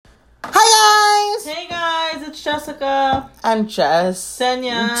It's Jessica. And Jess.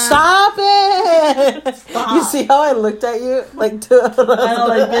 Senya. Stop it! Stop. You see how I looked at you? Like, I know,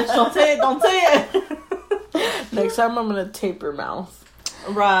 like, bitch, don't say it, don't say it. Next time I'm gonna tape your mouth.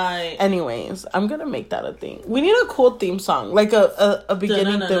 Right. Anyways, I'm gonna make that a thing. We need a cool theme song. Like a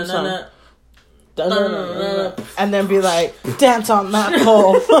beginning theme song. And then be like, dance on that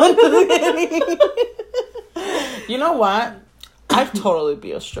pole. You know what? I'd totally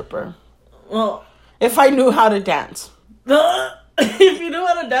be a stripper. Well, if I knew how to dance. If you knew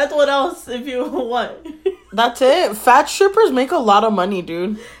how to dance, what else? If you, what? That's it. Fat strippers make a lot of money,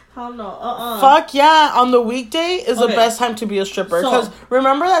 dude. Hell no. Fuck yeah. On the weekday is the best time to be a stripper. Because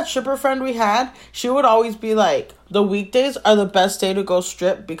remember that stripper friend we had? She would always be like, the weekdays are the best day to go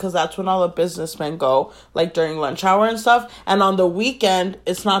strip because that's when all the businessmen go, like during lunch hour and stuff. And on the weekend,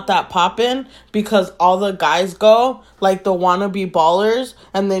 it's not that poppin' because all the guys go, like the wannabe ballers,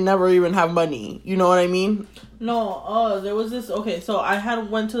 and they never even have money. You know what I mean? No, there was this, so I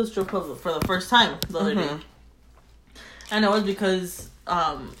went to the strip club for the first time the other day. And it was because,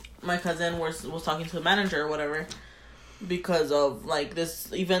 my cousin was talking to the manager or whatever because of, like,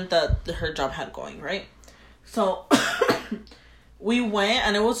 this event that her job had going, right? So, we went,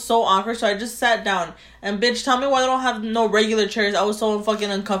 and it was so awkward, so I just sat down. And, bitch, tell me why they don't have no regular chairs. I was so fucking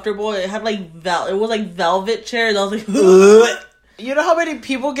uncomfortable. It had, like, it was, like, velvet chairs. I was like, ugh. You know how many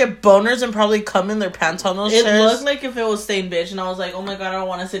people get boners and probably come in their pants on those chairs? It looked like if it was stained, bitch. And I was like, oh my god, I don't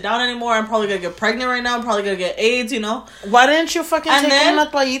want to sit down anymore. I'm probably going to get pregnant right now. I'm probably going to get AIDS, you know? Why didn't you fucking take una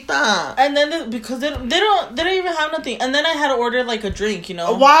toallita? And then, because they don't even have nothing. And then I had to order, like, a drink, you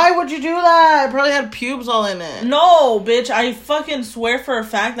know? Why would you do that? It probably had pubes all in it. No, bitch. I fucking swear for a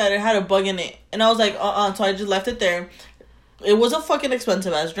fact that it had a bug in it. And I was like, so I just left it there. It was a fucking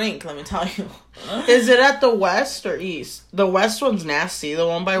expensive ass drink, let me tell you. Is it at the West or East? The West one's nasty. The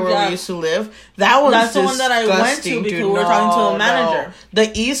one by where we used to live. That's the one that I went to because we were talking to a manager. No.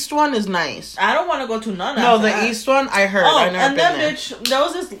 The East one is nice. I don't want to go to none of that. No, the East one, I heard. I never been there. And then, bitch, there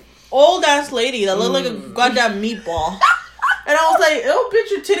was this old ass lady that looked like a goddamn meatball. And I was like, "Oh,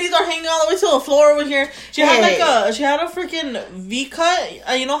 bitch, your titties are hanging all the way to the floor over here." She had a freaking V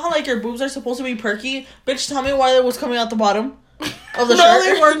cut. You know how like your boobs are supposed to be perky? Bitch, tell me why it was coming out the bottom of the shirt. No,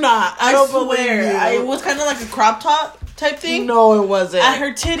 they were not. I swear, it was kind of like a crop top type thing. No, it wasn't. And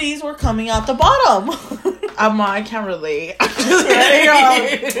her titties were coming out the bottom. I can't relate.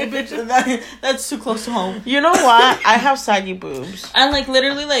 Bitch, that's too close to home. You know what? I have saggy boobs. And like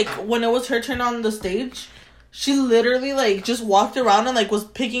literally, like when it was her turn on the stage. She literally, like, just walked around and, like, was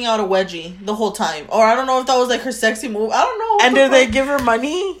picking out a wedgie the whole time. Or I don't know if that was, like, her sexy move. I don't know. And did they give her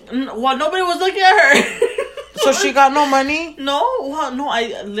money? Well, nobody was looking at her. So she got no money? No. Well, no,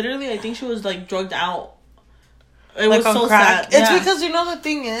 I think she was, like, drugged out. It like was so crack. sad. It's because, you know, the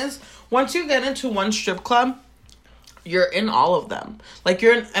thing is, once you get into one strip club, you're in all of them. Like,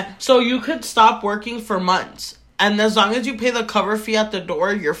 so you could stop working for months. And as long as you pay the cover fee at the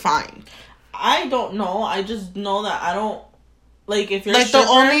door, you're fine. I don't know. I just know that I don't like if you're like a stripper,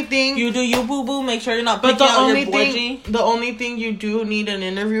 the only thing you do you boo boo. Make sure you're not picking out your wedgie. The only thing you do need an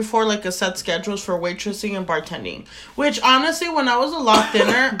interview for, like a set schedules for waitressing and bartending. Which honestly, when I was a lot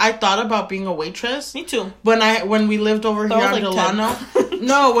thinner, I thought about being a waitress. Me too. When we lived over here on Delano.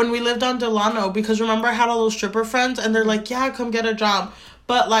 No, when we lived on Delano, because remember I had all those stripper friends, and they're like, yeah, come get a job.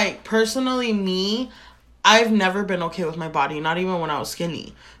 But like personally, me, I've never been okay with my body, not even when I was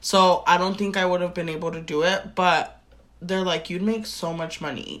skinny. So I don't think I would have been able to do it, but they're like, you'd make so much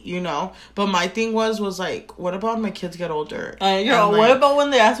money, you know? But my thing was like, what about when my kids get older? What about when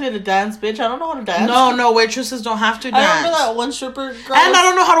they asked me to dance, bitch? I don't know how to dance. No, waitresses don't have to dance. I remember that one stripper girl. And I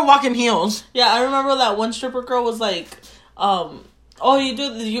don't know how to walk in heels. Yeah, I remember that one stripper girl was like, oh,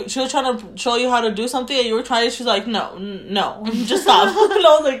 she was trying to show you how to do something and you were trying, she's like, no, just stop. And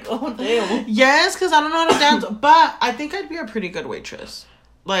I was like, oh, damn. Yes, because I don't know how to dance, but I think I'd be a pretty good waitress.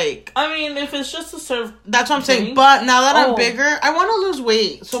 Like, I mean, if it's just to serve, that's what I'm saying. But now that I'm bigger, I want to lose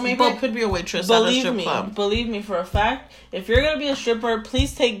weight, so maybe I could be a waitress at a strip club. Believe me, for a fact, if you're gonna be a stripper,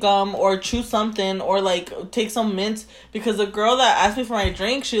 please take gum or chew something or like take some mints, because the girl that asked me for my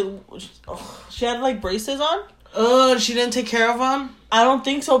drink, she had like braces on. She didn't take care of them? I don't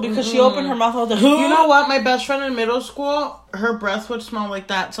think so, because she opened her mouth. I was like, you know what? My best friend in middle school, her breath would smell like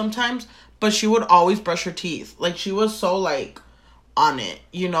that sometimes, but she would always brush her teeth. Like, she was so like on it,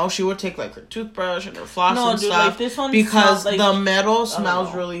 you know. She would take like her toothbrush and her floss and stuff, like, this one because like, the metal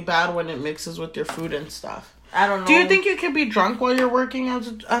smells really bad when it mixes with your food and stuff. I don't know. Do you think you could be drunk while you're working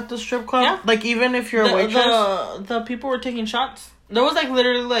at the strip club? Yeah. Like, even if you're a waitress? The people were taking shots. There was like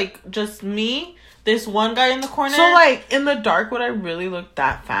literally like just me, this one guy in the corner. So like in the dark, would I really look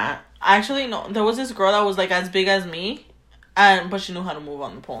that fat? Actually, no. There was this girl that was, like, as big as me, but she knew how to move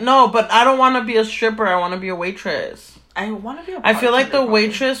on the pole. No, but I don't want to be a stripper. I want to be a waitress. I want to be a I feel like the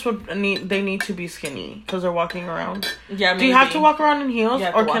waitress they need to be skinny because they're walking around. Yeah, maybe. Do you have to walk around in heels,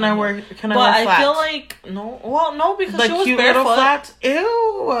 or can I wear flats? I feel like no. Well, no, because the she was cute barefoot. Little flats.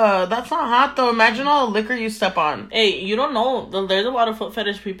 Ew, that's not hot though. Imagine all the liquor you step on. Hey, you don't know. There's a lot of foot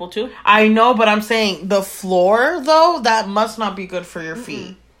fetish people too. I know, but I'm saying the floor though, that must not be good for your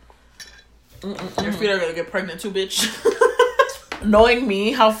feet. Your feet are gonna get pregnant too, bitch. Knowing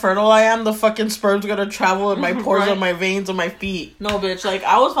me, how fertile I am, the fucking sperm's gonna travel in my pores on my veins on my feet. No, bitch. Like,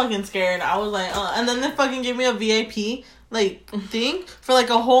 I was fucking scared. I was like, and then they fucking gave me a VIP, like, thing for,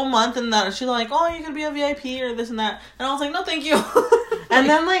 like, a whole month, and that she's like, oh, you could be a VIP or this and that. And I was like, no, thank you. And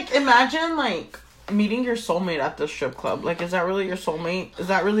then, like, imagine, like, meeting your soulmate at the strip club. Like, is that really your soulmate? Is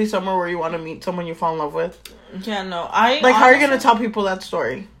that really somewhere where you want to meet someone you fall in love with? Yeah, no. How are you gonna tell people that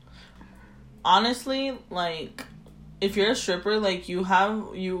story? Honestly, like, if you're a stripper, like, you're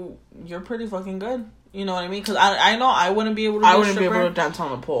pretty fucking good. You know what I mean? Because I know I wouldn't be able to. I wouldn't be able to dance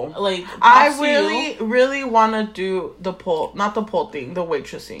on the pole. Like, I really want to do the pole, not the pole thing, the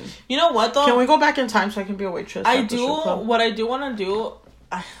waitressing. You know what though? Can we go back in time so I can be a waitress? I do. What I do want to do.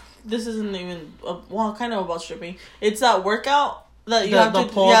 This isn't even kind of about stripping. It's that workout that you have to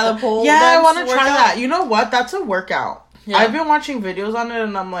pole. Yeah, the pole. Yeah, I want to try that. You know what? That's a workout. Yeah. I've been watching videos on it,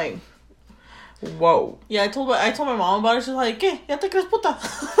 and I'm like, whoa. Yeah, I told my mom about it. She's like, ¿Qué? ¿Ya te crees puta?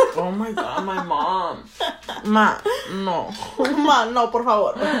 Oh my god, my mom. Ma, no. Ma, no, por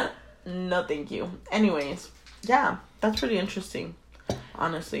favor. No, thank you. Anyways, yeah, that's pretty interesting,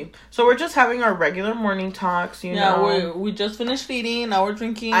 honestly. So we're just having our regular morning talks, you know. Yeah, we just finished eating. Now we're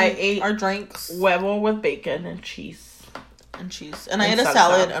drinking. I ate our drinks. Huevo with bacon and cheese. And I ate a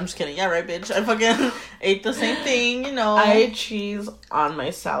salad. I'm just kidding. Yeah, right, bitch. I fucking ate the same thing, you know. I ate cheese on my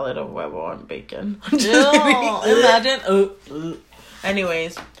salad of huevo and bacon. Imagine.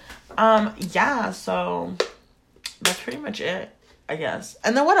 Anyways, yeah, so that's pretty much it, I guess.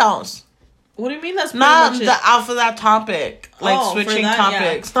 And then what else? What do you mean that's pretty much it? Not off of that topic. Like, switching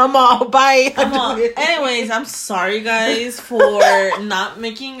topics. Yeah. I'm all, bye. Anyways, I'm sorry, guys, for not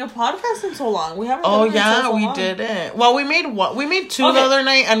making a podcast in so long. We haven't done it in so long. didn't. Well, we made two the other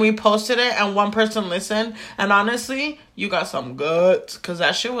night, and we posted it, and one person listened. And honestly, you got some guts, because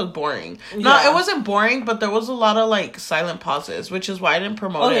that shit was boring. Yeah. No, it wasn't boring, but there was a lot of, like, silent pauses, which is why I didn't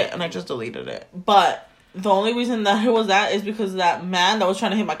promote it, and I just deleted it. But the only reason that it was that is because of that man that was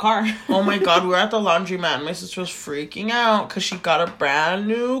trying to hit my car. Oh my god, we were at the laundromat. My sister was freaking out because she got a brand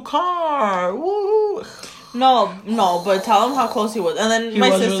new car. Woo! No, but tell him how close he was. And then my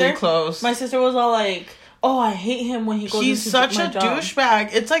sister, really close. My sister was all like, "Oh, I hate him when he goes." He's such a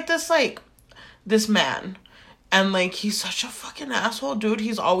douchebag. It's like this man. And, like, he's such a fucking asshole, dude.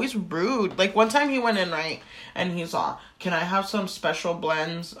 He's always rude. Like, one time he went in, right? And he's all, can I have some special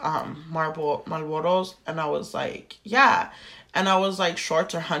blends, Marlboros? And I was like, yeah. And I was like,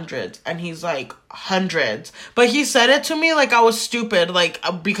 shorts or hundreds? And he's like, hundreds. But he said it to me like I was stupid, like,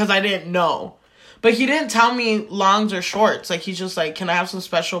 because I didn't know. But he didn't tell me longs or shorts. Like, he's just like, can I have some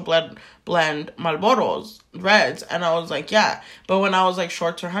special blend Marlboros, reds? And I was like, yeah. But when I was like,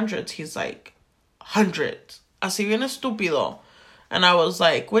 shorts or hundreds, he's like, hundreds. Así bien estúpido. And I was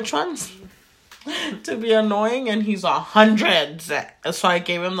like, which ones? To be annoying. And he's hundreds. So I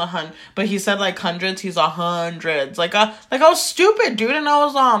gave him the but he said like hundreds. He's hundreds. Like I was stupid, dude. And I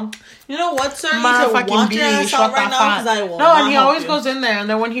was you know what, sir? You can walk your ass out right now because I will. No, and he always goes in there. And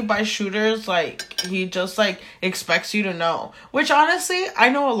then when he buys shooters, like, he just like expects you to know. Which honestly, I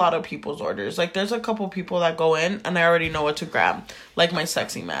know a lot of people's orders. Like, there's a couple people that go in and I already know what to grab. Like my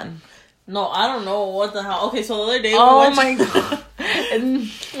sexy man. No, I don't know what the hell. Okay, so the other day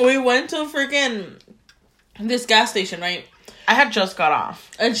we went to freaking this gas station, right? I had just got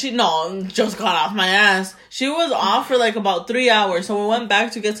off. And just got off my ass. She was off for like about 3 hours, so we went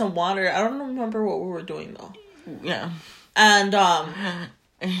back to get some water. I don't remember what we were doing though. Yeah. And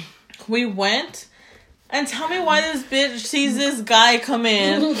we went. And tell me why this bitch sees this guy come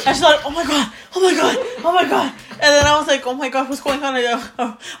in. And she's like, oh my god. And then I was like, oh my god, what's going on?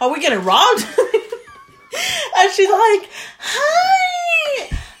 Are we getting robbed? And she's like, hi,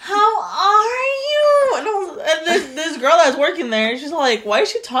 how are you? And this girl that's working there, she's like, why is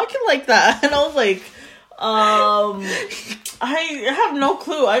she talking like that? And I was like, I have no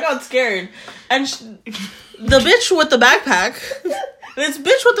clue. I got scared. And the bitch with the backpack... This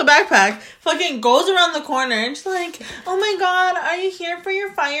bitch with the backpack fucking goes around the corner and she's like, oh my god, are you here for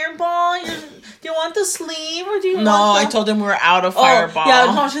your fireball? Do you want the sleeve or do you want I told him we were out of fireball.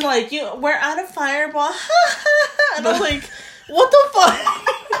 Yeah, no, she's like, we're out of fireball. And I was like, what the fuck?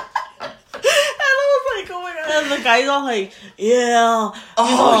 guy's all like, yeah.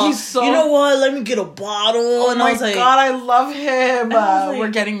 Oh, he's so... You know what? Let me get a bottle. Oh, and my I was like, God, I love him. Like, we're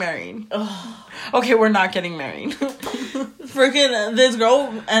getting married. Okay, we're not getting married. Freaking this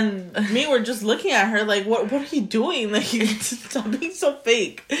girl and me were just looking at her like, what are you doing? Like, stop being so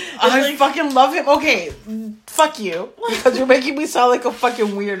fake. I like, fucking love him. Okay, fuck you. Because you're making me sound like a fucking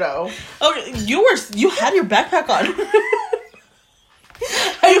weirdo. Okay, you had your backpack on.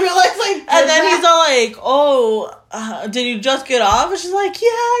 I realized, like... And then he's all like, oh, did you just get off? And she's like,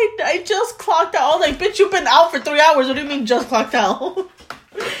 yeah, I just clocked out. I was like, bitch, you've been out for 3 hours. What do you mean just clocked out?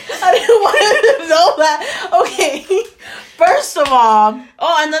 I didn't want him to know that. Okay, first of all...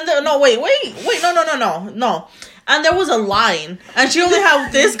 Oh, and then... Wait, no. And there was a line. And she only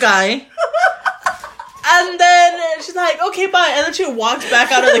had this guy. And then she's like, okay, bye. And then she walks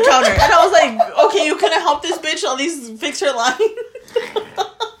back out of the counter. And I was like, okay, you couldn't help this bitch at least fix her line?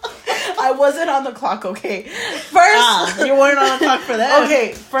 I wasn't on the clock, okay? First... you weren't on the clock for that.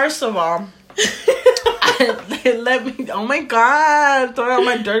 Okay, first of all... let me... Oh, my God. Throwing out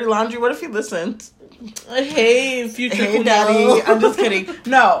my dirty laundry. What if he listens? Hey, future Hey, daddy. I'm just kidding.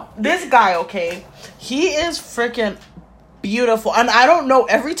 No, this guy, okay? He is freaking beautiful. And I don't know,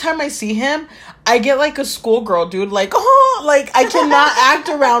 every time I see him... I get like a schoolgirl, dude. Like, oh, like I cannot act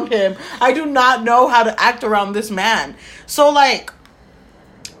around him. I do not know how to act around this man. So, like,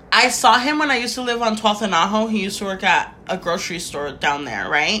 I saw him when I used to live on 12th and Ajo. He used to work at a grocery store down there,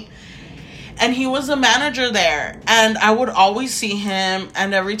 right? And he was a manager there. And I would always see him.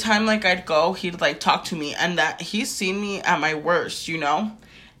 And every time, like, I'd go, he'd, like, talk to me. And that he's seen me at my worst, you know?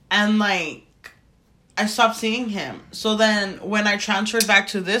 And, like, I stopped seeing him. So then when I transferred back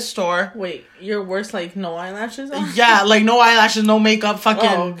to this store... Wait, your worst, like, no eyelashes on? Yeah, like, no eyelashes, no makeup,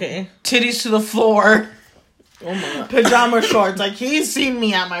 fucking titties to the floor. Oh, my God. Pajama shorts. Like, he's seen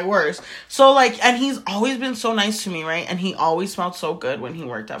me at my worst. So, like, and he's always been so nice to me, right? And he always smelled so good when he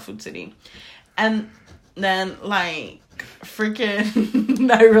worked at Food City. And then, like, freaking...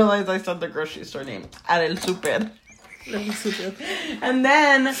 I realized I said the grocery store name. At El Super. And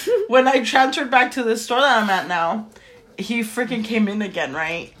then when I transferred back to the store that I'm at now, he freaking came in again,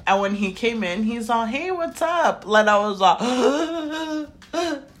 right? And when he came in, he's all, hey, what's up? Like, I was all,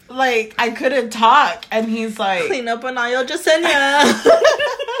 like, I couldn't talk. And he's like, clean up an aisle, Jasenia.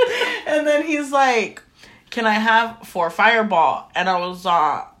 And then he's like, can I have 4 Fireball? And I was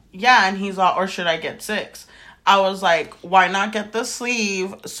yeah. And he's all, or should I get 6? I was like, why not get the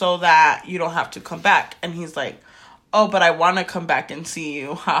sleeve so that you don't have to come back? And he's like, oh, but I want to come back and see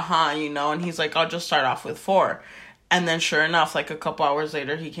you, haha, you know? And he's like, I'll just start off with 4. And then sure enough, like a couple hours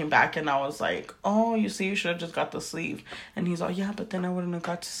later, he came back and I was like, oh, you see, you should have just got the sleeve. And he's all, yeah, but then I wouldn't have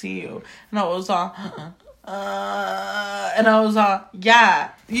got to see you. And I was all, and I was all,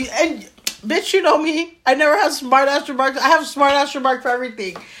 yeah. And bitch, you know me. I never have smart-ass remarks. I have smart-ass remarks for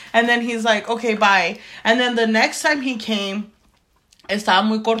everything. And then he's like, okay, bye. And then the next time he came, estaba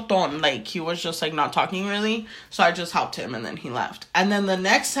muy cortón. Like, he was just, like, not talking really. So I just helped him, and then he left. And then the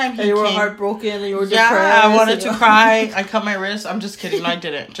next time he came... You were heartbroken, and you were depressed. Yeah, I wanted to cry. I cut my wrist. I'm just kidding. No, I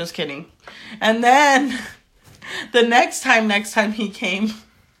didn't. Just kidding. And then the next time he came,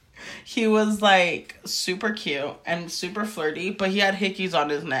 he was, like, super cute and super flirty, but he had hickeys on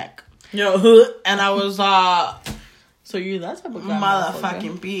his neck. Yo, and I was, so you're that type of guy,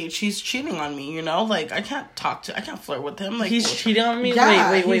 motherfucking bitch. He's cheating on me, you know? Like, I can't flirt with him. Like, he's cheating on me?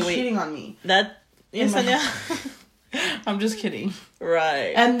 Yeah, wait. He's cheating on me. I'm just kidding.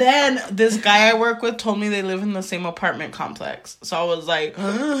 Right. And then this guy I work with told me they live in the same apartment complex. So I was like,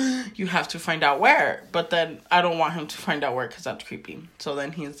 you have to find out where. But then I don't want him to find out where because that's creepy. So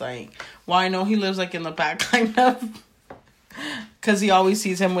then he's like, well, I know he lives like in the back kind of. Because he always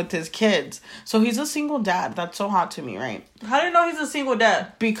sees him with his kids. So he's a single dad. That's so hot to me, right? How do you know he's a single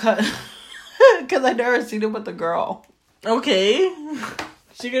dad? Because I never seen him with a girl. Okay.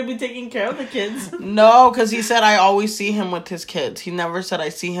 She gonna be taking care of the kids? No, because he said I always see him with his kids. He never said I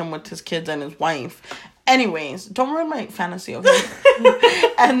see him with his kids and his wife. Anyways, don't ruin my fantasy, okay?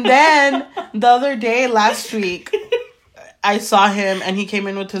 And then the other day, last week, I saw him and he came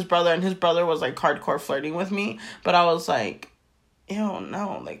in with his brother, and his brother was like hardcore flirting with me. But I was like, ew,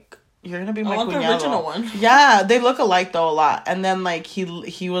 no, like, you're gonna be my cuñado. The original one. Yeah, they look alike though a lot. And then like he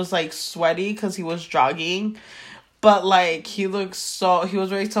was like sweaty because he was jogging, but like he was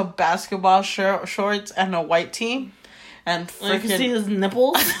wearing some basketball shorts and a white tee, and freaking... You can see his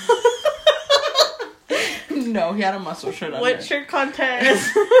nipples. No, he had a muscle shirt on. What shirt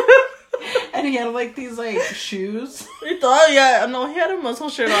contest? And he had like these like shoes. He thought, yeah, no, he had a muscle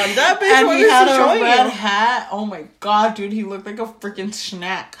shirt on. That bitch, and he had a red hat. Oh my god, dude, he looked like a freaking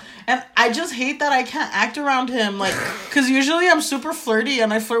snack. And I just hate that I can't act around him, like, because usually I'm super flirty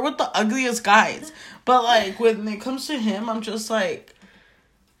and I flirt with the ugliest guys. But like when it comes to him, I'm just like,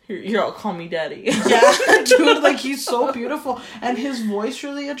 here, I'll call me daddy. Yeah, dude, like he's so beautiful and his voice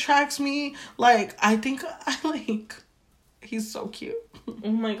really attracts me. Like I think I like, he's so cute.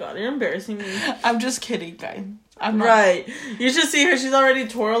 Oh my god, you're embarrassing me. I'm just kidding, guys. I'm not... Right. You should see her. She's already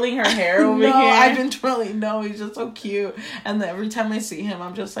twirling her hair over here. I've been twirling. No, he's just so cute. And then every time I see him,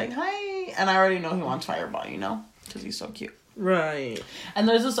 I'm just like, hi. And I already know he wants Fireball, you know? Because he's so cute. Right. And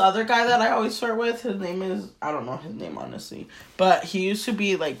there's this other guy that I always flirt with. His name is, I don't know his name, honestly. But he used to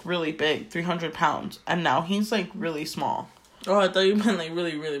be, like, really big, 300 pounds. And now he's, like, really small. Oh, I thought you meant, like,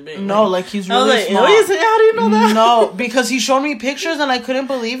 really, really big. No, like he's really small. How do you know that? No, because he showed me pictures and I couldn't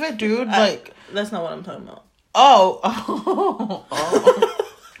believe it, dude. Like, that's not what I'm talking about. I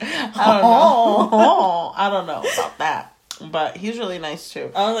don't know about that. But he's really nice, too.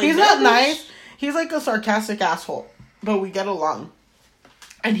 Like, he's not nice. He's, like, a sarcastic asshole. But we get along.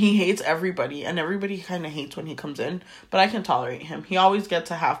 And he hates everybody. And everybody kind of hates when he comes in. But I can tolerate him. He always gets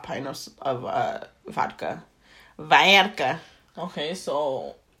a half pint of vodka. Vodka. Okay,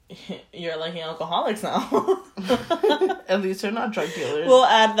 so you're liking alcoholics now. At least they're not drug dealers. We'll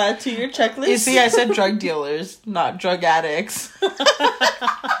add that to your checklist. You see, I said drug dealers, not drug addicts.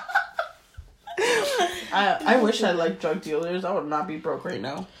 I wish I liked drug dealers. I would not be broke right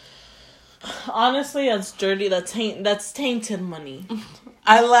now. Honestly, that's dirty. That's tainted money.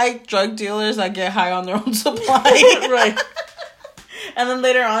 I like drug dealers that get high on their own supply. Right. And then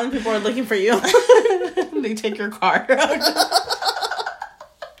later on, people are looking for you. They take your car.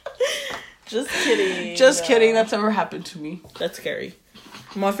 Just kidding. Just kidding. That's never happened to me. That's scary.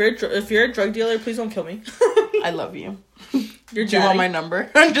 Mom, if you're a drug dealer, please don't kill me. I love you. Do you want my number?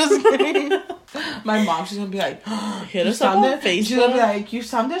 I'm just kidding. My mom, she's gonna be like, hit us up on Facebook. She's gonna be like, you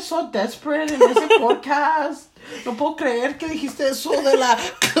sounded so desperate in ese podcast. No puedo creer que dijiste eso de la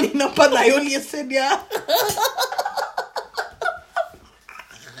Kalina Panayol y Yesenia.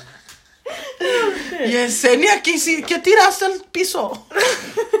 Yesenia, ¿qué tiraste al piso?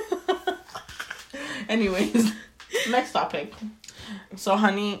 Anyways, next topic. So,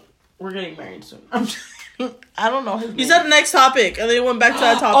 honey, we're getting married soon. I don't know his name. You said next topic, and then you went back to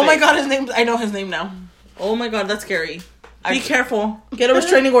that topic. Oh my god, I know his name now. Oh my god, that's scary. Be careful. Get a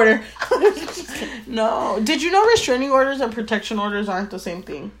restraining order. No. Did you know restraining orders and protection orders aren't the same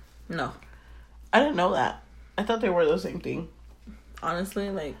thing? No. I didn't know that. I thought they were the same thing. Honestly,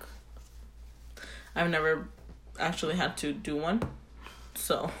 like, I've never actually had to do one.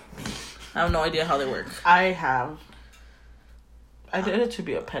 So, I have no idea how they work. I have. I did it to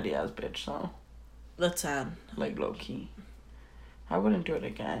be a petty ass bitch, so. That's sad. Like, low key. I wouldn't do it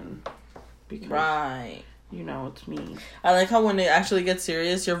again. Because, right. You know, it's me. I like how when it actually gets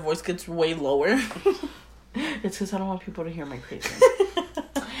serious, your voice gets way lower. It's because I don't want people to hear my crazy.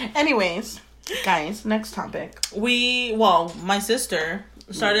 Anyways, guys, next topic. My sister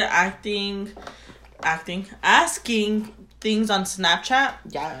started asking things on Snapchat.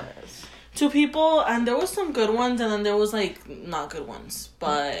 Yes. To people, and there was some good ones, and then there was, like, not good ones,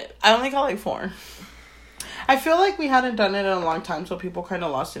 but... I only got, like, 4. I feel like we hadn't done it in a long time, so people kind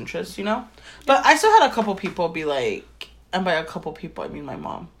of lost interest, you know? But I still had a couple people be like... And by a couple people, I mean my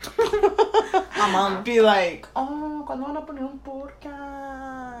mom. My mom. Be like, oh, ¿cuándo van a poner un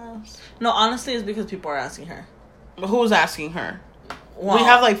podcast? No, honestly, it's because people are asking her. Who's asking her? Wow. We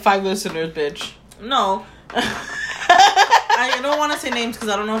have, like, 5 listeners, bitch. No. I don't want to say names because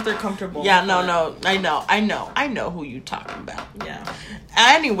I don't know if they're comfortable. Yeah, no. I know who you talking about. Yeah.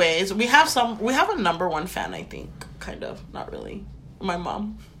 Anyways, we have a number one fan, I think. Kind of. Not really. My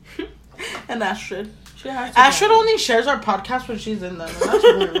mom. And Astrid. Astrid only shares our podcast when she's in them. And that's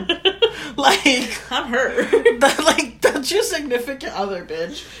rude. Like, I'm her. That's your significant other,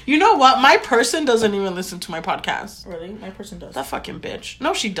 bitch. You know what? My person doesn't even listen to my podcast. Really? My person does. That fucking bitch.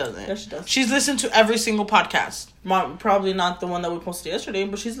 No, she doesn't. Yes, she does. She's listened to every single podcast. Mom, probably not the one that we posted yesterday,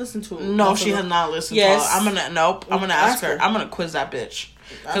 but she's listened to. No, she has not listened to it. I'm gonna ask her. I'm gonna quiz that bitch.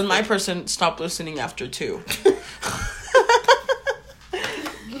 Because my person stopped listening after 2.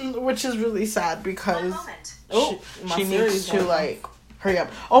 Which is really sad because she needs to, like, hurry up.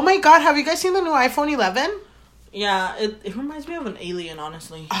 Oh my god, have you guys seen the new iPhone 11? Yeah, it reminds me of an alien,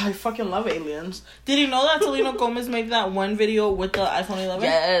 honestly. I fucking love aliens. Did you know that Selena Gomez made that one video with the iPhone 11?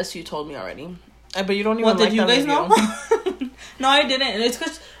 Yes, you told me already. But you don't even did you guys know? No, I didn't. It's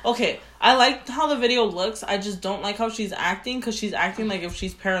because, okay, I like how the video looks. I just don't like how she's acting because she's acting like if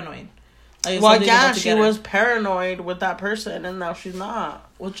she's paranoid. Well, yeah, she was paranoid with that person, and now she's not.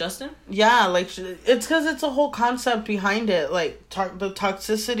 With Justin? Yeah, like, it's because it's a whole concept behind it. Like, the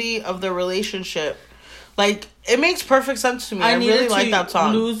toxicity of the relationship. Like, it makes perfect sense to me. I really like that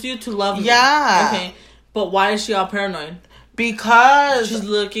song. Lose you to love me. Yeah. Okay. But why is she all paranoid? Because... she's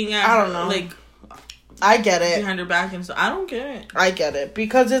looking at... I don't know. Like... I get it. Behind her back and stuff. I don't get it. I get it.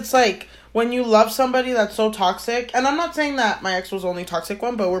 Because it's like... when you love somebody that's so toxic, and I'm not saying that my ex was the only toxic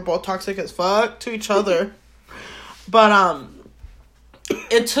one, but we're both toxic as fuck to each other. But,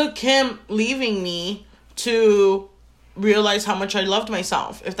 it took him leaving me to realize how much I loved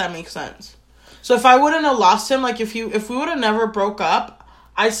myself, if that makes sense. So if I wouldn't have lost him, like, if we would have never broke up,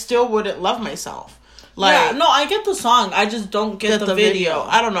 I still wouldn't love myself. Like, yeah, no, I get the song. I just don't get the video.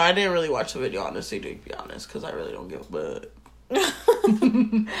 I don't know. I didn't really watch the video, honestly, to be honest, because I really don't give a...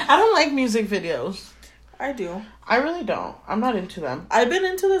 I don't like music videos. I do. I really don't. I'm not into them. I've been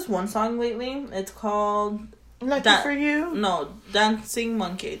into this one song lately. It's called Lucky for You? No, Dancing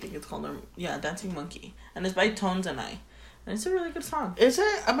Monkey, I think it's called. Yeah, Dancing Monkey. And it's by Tones and I. And it's a really good song. Is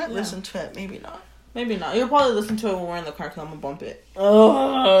it? I might listen to it. Maybe not. Maybe not. You'll probably listen to it when we're in the car because I'm going to bump it.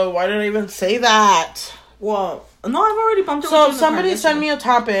 Oh, why did I even say that? Well, no, I've already bumped it. So somebody sent me a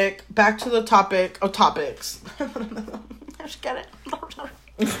topic. Back to the topic of topics. I should get it.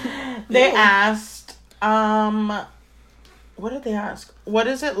 They asked, what did they ask? What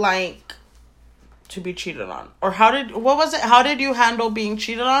is it like to be cheated on? Or how did you handle being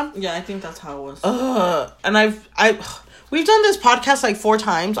cheated on? Yeah, I think that's how it was. And we've done this podcast like 4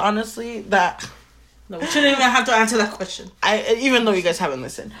 times, honestly, that... No, we shouldn't even have to answer that question. Even though you guys haven't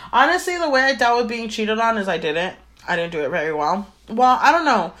listened. Honestly, the way I dealt with being cheated on is I didn't do it very well. Well, I don't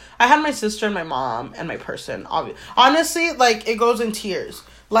know. I had my sister and my mom and my person. Honestly, like, it goes in tiers.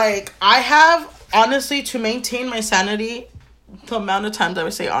 Like, I have, honestly, to maintain my sanity, the amount of times I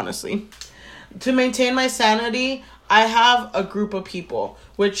would say honestly, to maintain my sanity, I have a group of people,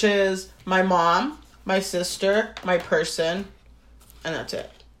 which is my mom, my sister, my person, and that's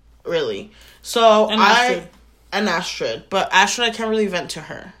it. Really. So, and Astrid. But Astrid, I can't really vent to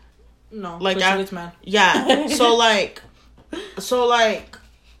her. No, like it's mad. Yeah. So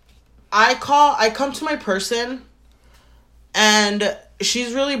I come to my person, and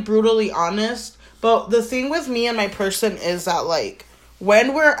she's really brutally honest. But the thing with me and my person is that, like,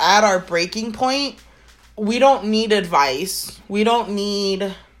 when we're at our breaking point, we don't need advice. We don't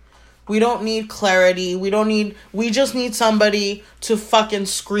need clarity. We just need somebody to fucking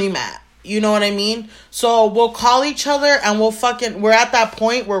scream at. You know what I mean? So we'll call each other and we're at that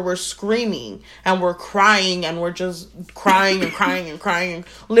point where we're screaming and we're crying and we're just crying and crying and crying.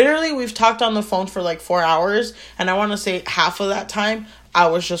 Literally, we've talked on the phone for like 4 hours, and I want to say half of that time I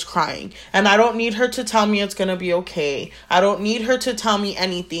was just crying. And I don't need her to tell me it's going to be okay. I don't need her to tell me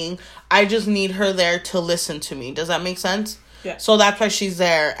anything. I just need her there to listen to me. Does that make sense? Yeah. So that's why she's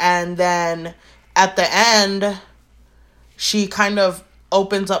there. And then at the end, she kind of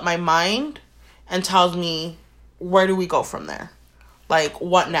opens up my mind and tells me, where do we go from there? Like,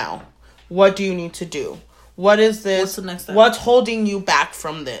 what now? What do you need to do? What is this? What's the next step? What's holding you back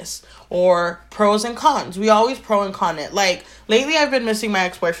from this? Or pros and cons. We always pro and con it. Like, lately I've been missing my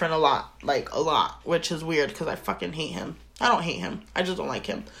ex-boyfriend a lot. Like, a lot. Which is weird because I fucking hate him. I don't hate him. I just don't like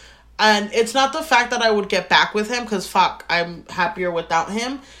him. And it's not the fact that I would get back with him, because fuck, I'm happier without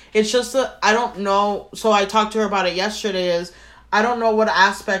him. It's just that I don't know. So I talked to her about it yesterday, is I don't know what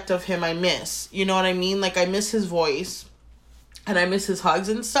aspect of him I miss. You know what I mean? Like, I miss his voice and I miss his hugs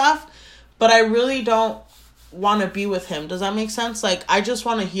and stuff, but I really don't want to be with him. Does that make sense? Like, I just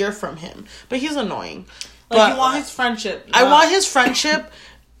want to hear from him, but he's annoying. Like, but you want his friendship. I want his friendship,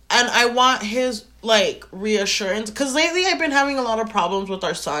 and I want his, like, reassurance. Because lately I've been having a lot of problems with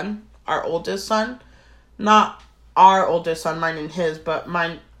our son, our oldest son. Not our oldest son, mine and his, but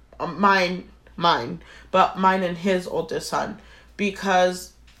mine, but mine and his oldest son.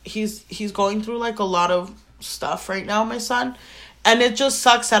 Because he's going through, like, a lot of stuff right now, my son. And it just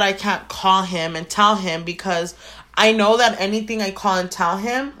sucks that I can't call him and tell him, because I know that anything I call and tell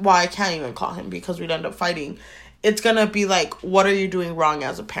him, well, I can't even call him because we'd end up fighting. It's gonna be like, what are you doing wrong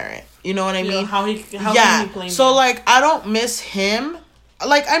as a parent? You know what I mean? How can he blame so you? Like, I don't miss him.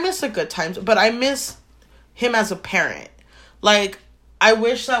 Like, I miss the good times, but I miss him as a parent. Like, I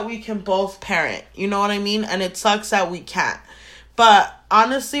wish that we can both parent. You know what I mean? And it sucks that we can't. But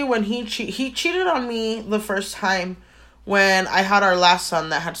honestly, when he cheated on me the first time when I had our last son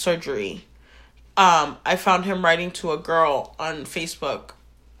that had surgery. I found him writing to a girl on Facebook.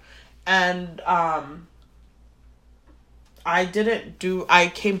 And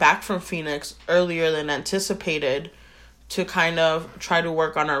I came back from Phoenix earlier than anticipated to kind of try to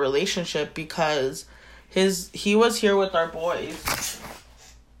work on our relationship because he was here with our boys.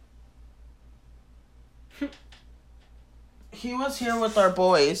 He was here with our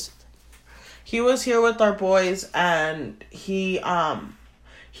boys. And he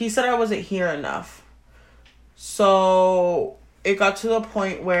said I wasn't here enough. So it got to the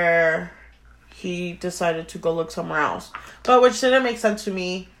point where he decided to go look somewhere else. But which didn't make sense to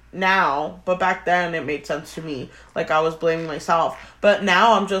me now, but back then it made sense to me. Like, I was blaming myself. But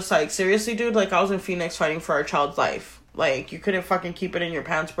now I'm just like, seriously, dude, like, I was in Phoenix fighting for our child's life. Like, you couldn't fucking keep it in your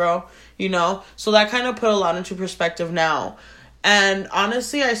pants, bro. You know? So that kind of put a lot into perspective now. And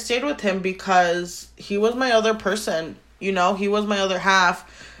honestly, I stayed with him because he was my other person. You know? He was my other half.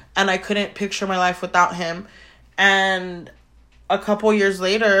 And I couldn't picture my life without him. And a couple years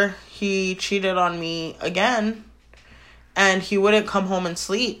later, he cheated on me again. And he wouldn't come home and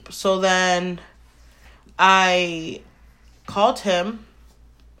sleep. So then I called him.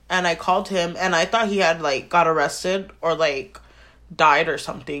 And I thought he had, like, got arrested or, like, died or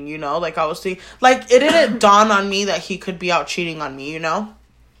something, you know? Like, I was thinking, like, it didn't dawn on me that he could be out cheating on me, you know?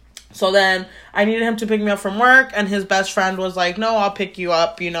 So then I needed him to pick me up from work. And his best friend was like, no, I'll pick you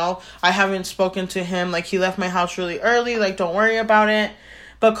up, you know? I haven't spoken to him. Like, he left my house really early. Like, don't worry about it.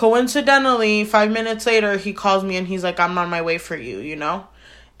 But coincidentally, 5 minutes later, he calls me and he's like, I'm on my way for you, you know?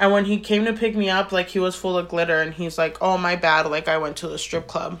 And when he came to pick me up, like, he was full of glitter. And he's like, oh, my bad. Like, I went to the strip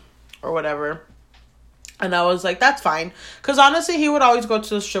club or whatever. And I was like, that's fine. Because honestly, he would always go to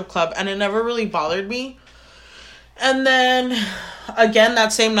the strip club. And it never really bothered me. And then, again,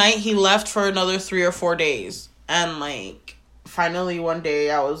 that same night, he left for another 3 or 4 days. And, like, finally one day,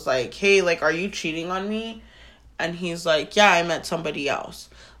 I was like, hey, like, are you cheating on me? And he's like, yeah, I met somebody else.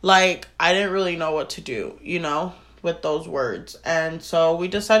 Like, I didn't really know what to do, you know, with those words. And so we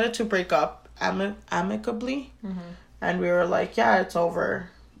decided to break up amicably. Mm-hmm. And we were like, yeah, it's over.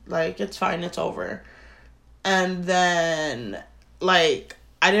 Like, it's fine, it's over. And then, like,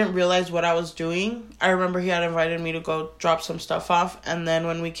 I didn't realize what I was doing. I remember he had invited me to go drop some stuff off. And then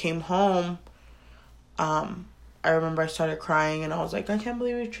when we came home, I remember I started crying. And I was like, I can't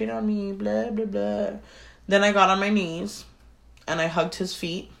believe you cheated on me, blah, blah, blah. Then I got on my knees and I hugged his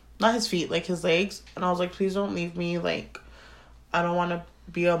feet. Not his feet, like his legs. And I was like, please don't leave me. Like, I don't want to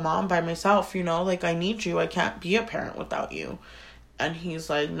be a mom by myself, you know? Like, I need you. I can't be a parent without you. And he's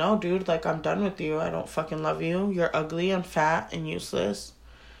like, no, dude, like, I'm done with you. I don't fucking love you. You're ugly and fat and useless.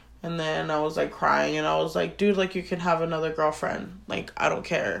 And then I was, like, crying. And I was like, dude, like, you can have another girlfriend. Like, I don't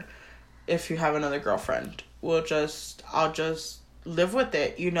care if you have another girlfriend. I'll just live with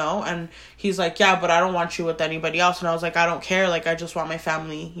it, you know? And he's like, yeah, but I don't want you with anybody else. And I was like, I don't care. Like, I just want my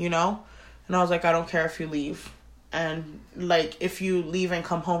family, you know? And I was like, I don't care if you leave. And, like, if you leave and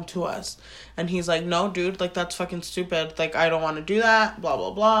come home to us. And he's like, no, dude, like, that's fucking stupid. Like, I don't want to do that, blah,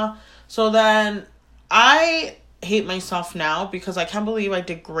 blah, blah. So then I hate myself now because I can't believe I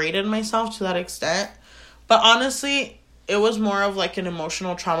degraded myself to that extent. But honestly, it was more of, like, an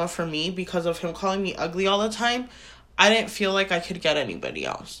emotional trauma for me because of him calling me ugly all the time. I didn't feel like I could get anybody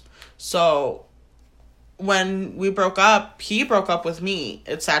else. So when we broke up, he broke up with me.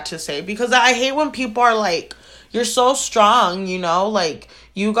 It's sad to say because I hate when people are like, you're so strong, you know, like,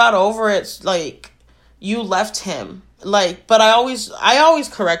 you got over it, like, you left him. Like, but I always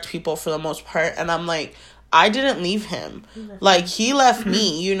correct people for the most part, and I'm like, I didn't leave him. Like, he left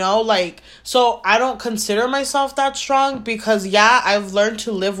me, you know, like, so I don't consider myself that strong because, yeah, I've learned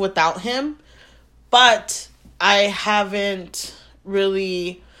to live without him, but I haven't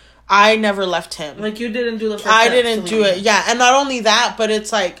really, I never left him. Like, you didn't do the first I didn't do it, yeah, and not only that, but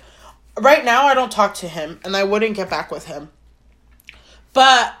it's like, right now, I don't talk to him, and I wouldn't get back with him.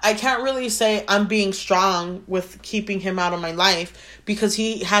 But I can't really say I'm being strong with keeping him out of my life because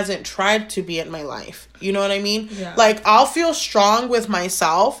he hasn't tried to be in my life. You know what I mean? Yeah. Like, I'll feel strong with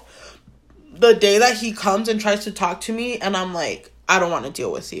myself the day that he comes and tries to talk to me, and I'm like, I don't want to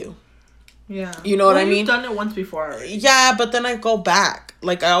deal with you. Yeah. You know what I mean? You've done it once before already. Yeah, but then I go back.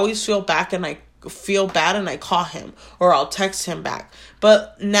 Like, I always feel back, and I feel bad and I call him or I'll text him back.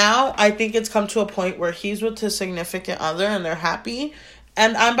 But now I think it's come to a point where he's with his significant other and they're happy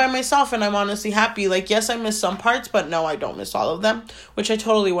and I'm by myself and I'm honestly happy. Like, yes, I miss some parts, but no, I don't miss all of them, which I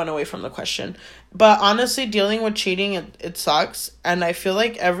totally went away from the question. But honestly, dealing with cheating, it sucks. And I feel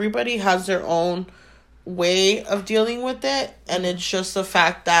like everybody has their own way of dealing with it. And it's just the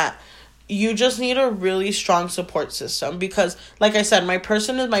fact that you just need a really strong support system because, like I said, my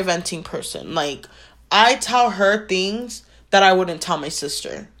person is my venting person. Like, I tell her things that I wouldn't tell my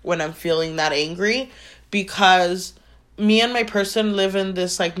sister when I'm feeling that angry because me and my person live in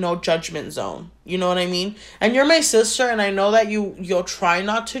this, like, no judgment zone. You know what I mean? And you're my sister, and I know that you'll try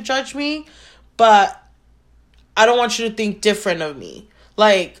not to judge me, but I don't want you to think different of me.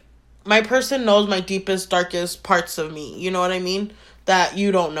 Like, my person knows my deepest, darkest parts of me. You know what I mean? That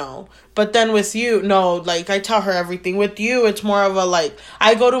you don't know. But then with you, no, like, I tell her everything. With you, it's more of a, like,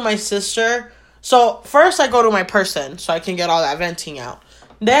 I go to my sister. So, first I go to my person so I can get all that venting out.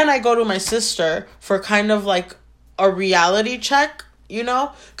 Then I go to my sister for kind of, like, a reality check, you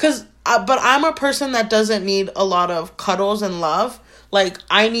know? But I'm a person that doesn't need a lot of cuddles and love. Like,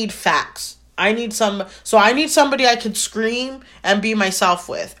 I need facts. I need somebody I could scream and be myself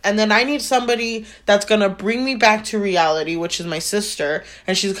with. And then I need somebody that's going to bring me back to reality, which is my sister.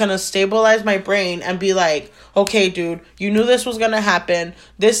 And she's going to stabilize my brain and be like, okay, dude, you knew this was going to happen.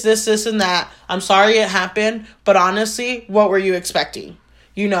 This, and that. I'm sorry it happened. But honestly, what were you expecting?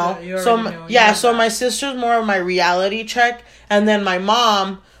 You know? So my sister's more of my reality check. And then my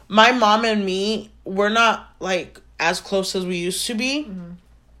mom and me, we're not, like, as close as we used to be. Mm-hmm.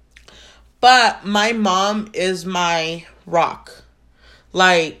 But my mom is my rock.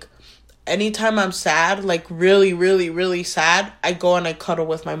 Like, anytime I'm sad, like, really, really, really sad, I go and I cuddle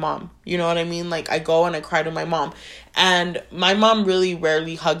with my mom. You know what I mean? Like, I go and I cry to my mom. And my mom really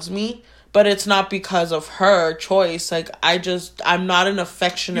rarely hugs me. But it's not because of her choice. Like, I'm not an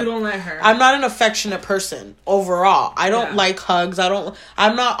affectionate... You don't let her. I'm not an affectionate person overall. I don't like hugs.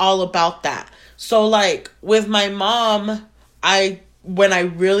 I'm not all about that. So, like, with my mom, when I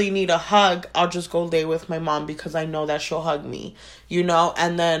really need a hug, I'll just go lay with my mom because I know that she'll hug me, you know?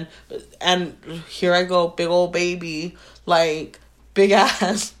 And here I go, big old baby, like, big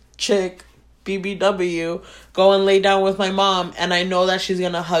ass chick, BBW, go and lay down with my mom, and I know that she's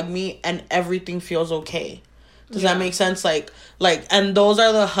gonna hug me, and everything feels okay. Does that make sense? Like, and those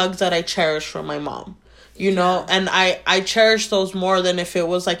are the hugs that I cherish from my mom, you know? And I cherish those more than if it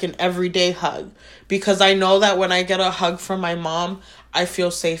was, like, an everyday hug. Because I know that when I get a hug from my mom, I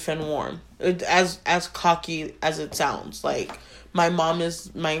feel safe and warm. As cocky as it sounds. Like, my mom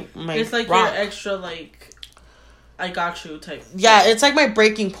is my it's like rock. Your extra, like, I got you type. Yeah, it's like my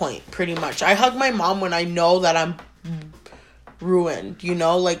breaking point, pretty much. I hug my mom when I know that I'm ruined, you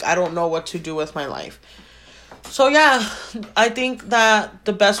know? Like, I don't know what to do with my life. So, yeah, I think that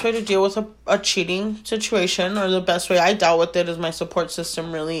the best way to deal with a cheating situation, or the best way I dealt with it, is my support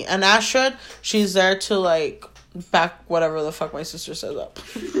system, really. And Astrid, she's there to, like, back whatever the fuck my sister says up.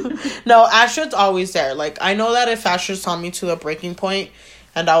 No, Astrid's always there. Like, I know that if Astrid saw me to the breaking point,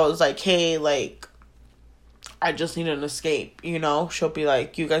 and I was like, hey, like, I just need an escape, you know? She'll be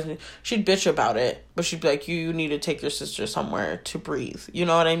like, she'd bitch about it, but she'd be like, you need to take your sister somewhere to breathe. You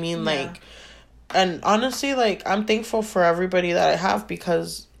know what I mean? Yeah. Like... And honestly, like, I'm thankful for everybody that I have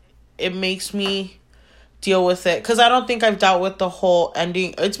because it makes me deal with it. Because I don't think I've dealt with the whole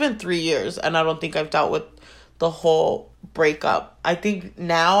ending. It's been 3 years, and I don't think I've dealt with the whole breakup. I think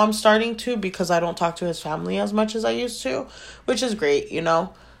now I'm starting to because I don't talk to his family as much as I used to, which is great, you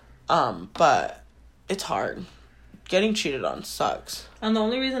know? But it's hard. Getting cheated on sucks. And the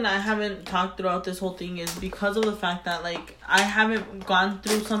only reason I haven't talked throughout this whole thing is because of the fact that, like, I haven't gone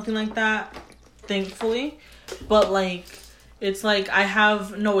through something like that. Thankfully, but, like, it's like I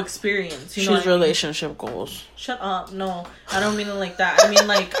have no experience. You know, she's relationship goals. Shut up! No, I don't mean it like that. I mean,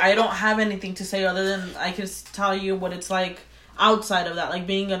 like, I don't have anything to say other than I can tell you what it's like outside of that, like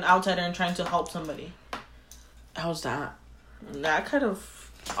being an outsider and trying to help somebody. How's that? That kind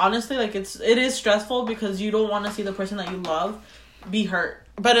of honestly, like, it is stressful because you don't want to see the person that you love be hurt.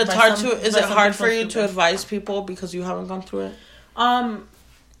 But it's hard to. Is it hard for you to advise people because you haven't gone through it?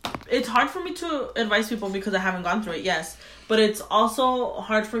 It's hard for me to advise people because I haven't gone through it, yes. But it's also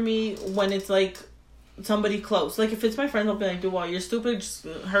hard for me when it's, like, somebody close. Like, if it's my friends, I'll be like, dude, well, you're stupid. Just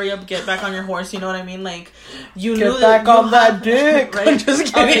hurry up, get back on your horse. You know what I mean? Like, you knew back on that dick. Right? I'm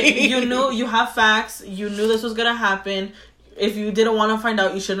just kidding. Okay, you have facts. You knew this was going to happen. If you didn't want to find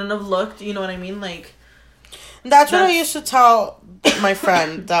out, you shouldn't have looked. You know what I mean? Like, That's what I used to tell my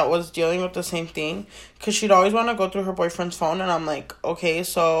friend that was dealing with the same thing. Because she'd always want to go through her boyfriend's phone. And I'm like, okay,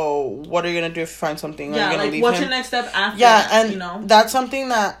 so what are you going to do if you find something? Are you gonna leave what's him? your next step after Yeah, that, and you know? That's something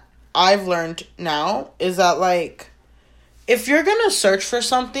that I've learned now. Is that, like, if you're going to search for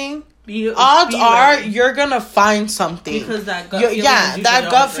something, odds are you're going to find something. Because that gut feeling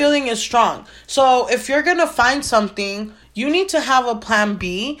that gut feeling is strong. So if you're going to find something, you need to have a plan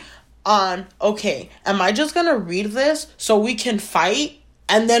B on, okay, am I just going to read this so we can fight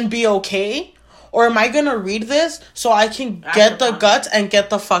and then be okay? or am I gonna read this so I can get the guts and get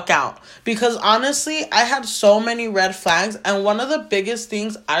the fuck out? Because honestly, I had so many red flags, and one of the biggest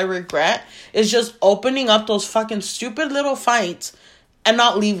things I regret is just opening up those fucking stupid little fights and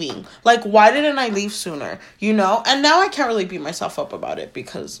not leaving. Like, why didn't I leave sooner? You know? And now I can't really beat myself up about it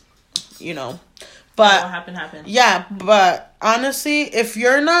because, you know. But what happened. Yeah, but honestly, if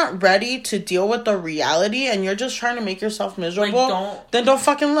you're not ready to deal with the reality and you're just trying to make yourself miserable, then don't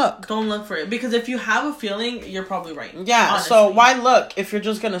fucking look. Don't look for it. Because if you have a feeling, you're probably right. Yeah, honestly. So why look if you're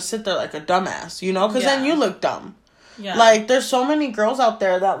just gonna sit there like a dumbass, you know? Because then you look dumb. Yeah. Like, there's so many girls out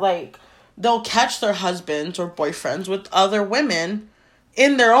there that, like, they'll catch their husbands or boyfriends with other women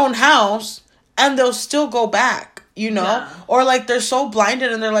in their own house and they'll still go back, you know? Yeah. Or, like, they're so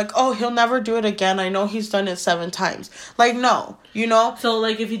blinded and they're like, oh, he'll never do it again. I know he's done it 7 times. Like, no, you know? So,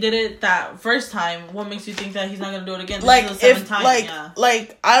 like, if he did it that first time, what makes you think that he's not going to do it again? Like, if,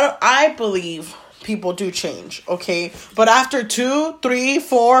 like, I believe people do change, okay? But after 2, 3,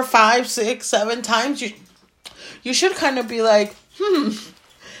 4, 5, 6, 7 times, you should kind of be like,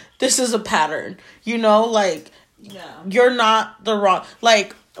 this is a pattern, you know? Like, you're not the wrong...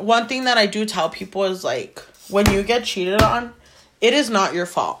 Like, one thing that I do tell people is, like, when you get cheated on, it is not your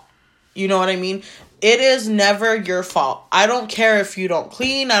fault. You know what I mean? It is never your fault. I don't care if you don't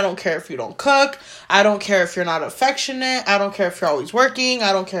clean. I don't care if you don't cook. I don't care if you're not affectionate. I don't care if you're always working.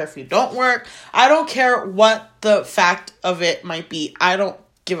 I don't care if you don't work. I don't care what the fact of it might be. I don't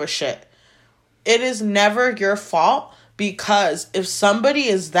give a shit. It is never your fault. Because if somebody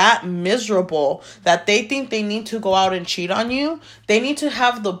is that miserable that they think they need to go out and cheat on you, they need to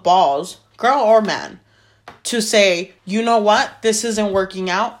have the balls, girl or man, to say, you know what? This isn't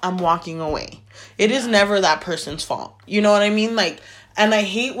working out. I'm walking away. It is never that person's fault. You know what I mean? Like, and I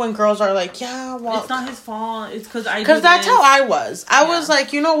hate when girls are like, yeah, well... It's not his fault. It's because that's how I was. I was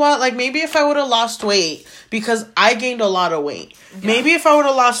like, you know what? Like, maybe if I would have lost weight, because I gained a lot of weight. Yeah. Maybe if I would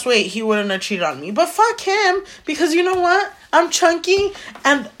have lost weight, he wouldn't have cheated on me. But fuck him, because you know what? I'm chunky,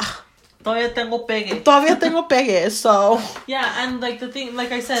 and... Todavía tengo pegue, so... Yeah, and, like, the thing,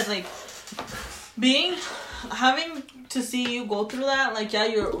 like I said, like, having to see you go through that, like, yeah,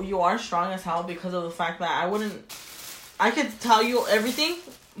 you are strong as hell because of the fact that I could tell you everything,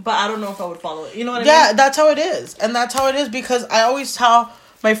 but I don't know if I would follow it. You know what I mean? Yeah, that's how it is. And that's how it is because I always tell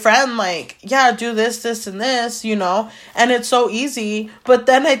my friend, like, yeah, do this, and this, you know? And it's so easy. But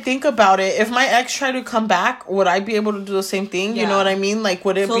then I think about it. If my ex tried to come back, would I be able to do the same thing? Yeah. You know what I mean? Like,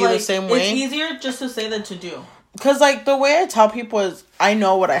 would it be the same way? It's easier just to say than to do. Because, like, the way I tell people is, I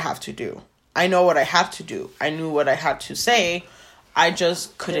know what I have to do. I know what I have to do. I knew what I had to say. I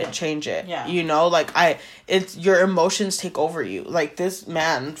just couldn't change it. Yeah. You know, like, it's your emotions take over you. Like, this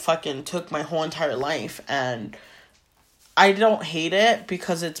man fucking took my whole entire life, and I don't hate it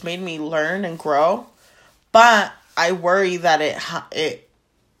because it's made me learn and grow, but I worry that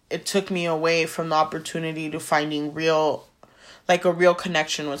it took me away from the opportunity to finding a real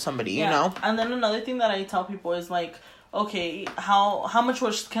connection with somebody, you know? And then another thing that I tell people is, like, okay, how much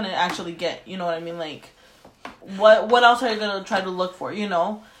worse can it actually get? You know what I mean? Like, what else are you gonna try to look for, you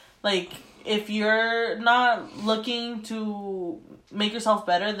know? Like, if you're not looking to make yourself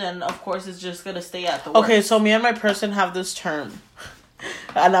better, then of course it's just gonna stay at the worst. Okay, so me and my person have this term,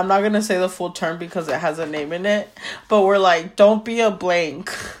 and I'm not gonna say the full term because it has a name in it, but we're like, don't be a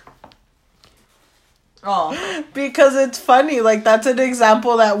blank. Oh. Because it's funny, like, that's an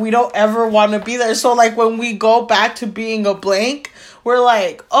example that we don't ever want to be there. So, like, when we go back to being a blank, we're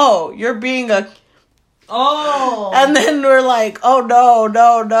like, oh, you're being a... Oh. And then we're like, oh,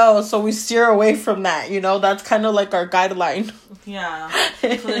 no. So we steer away from that, you know? That's kind of like our guideline. Yeah.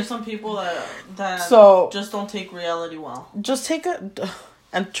 So there's some people that just don't take reality well. Just take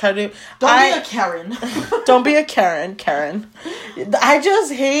and try to... Don't be a Karen. Don't be a Karen. I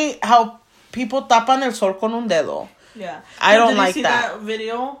just hate how people tapan el sol con un dedo. Yeah. I don't like that. Did you see that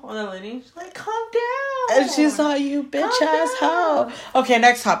video of that lady? She's like, calm down. And she saw you, bitch ass hoe. Okay,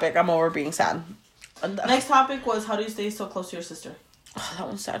 next topic. I'm over being sad. Next topic was, how do you stay so close to your sister? Oh, that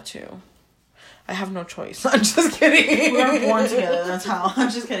one's sad too. I have no choice. I'm just kidding. We were born together. That's how. I'm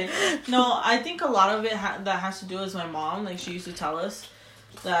just kidding. No, I think a lot of it that has to do with my mom. Like, she used to tell us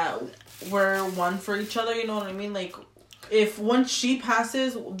that we're one for each other. You know what I mean? Like, if once she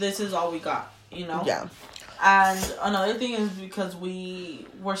passes, this is all we got. You know? Yeah. And another thing is because we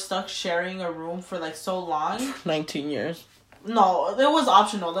were stuck sharing a room for, like, so long. 19 years. No, it was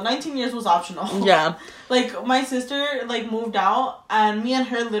optional. The 19 years was optional. Yeah. Like, my sister, like, moved out, and me and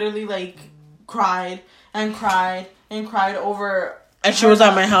her literally, like, cried over... And she was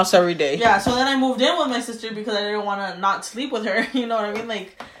at my house every day. Yeah, so then I moved in with my sister because I didn't want to not sleep with her. You know what I mean?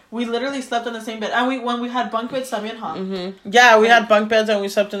 Like, We literally slept in the same bed. And when we had bunk beds, también, huh? Mm-hmm. Yeah, we had bunk beds and we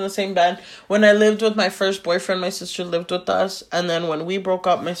slept in the same bed. When I lived with my first boyfriend, my sister lived with us. And then when we broke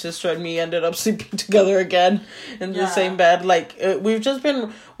up, my sister and me ended up sleeping together again in the same bed. Like, we've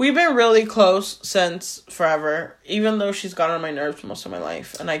been really close since forever. Even though she's got on my nerves most of my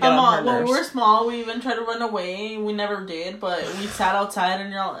life. And I get on her nerves. When we were small, we even tried to run away. We never did. But we sat outside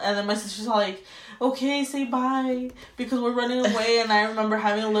and then my sister's all like, okay, say bye, because we're running away. And I remember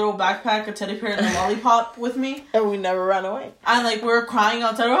having a little backpack, a teddy bear, and a lollipop with me. And we never ran away. And, like, we were crying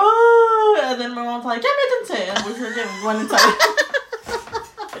outside, oh! And then my mom's like, ya métanse. And we went inside.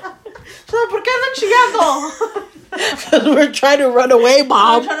 She's like, ¿por qué andan chillando? Because we're trying to run away,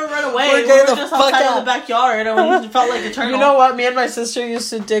 Mom. We're trying to run away. We were just outside in the backyard, and we felt like eternal. You know what? Me and my sister used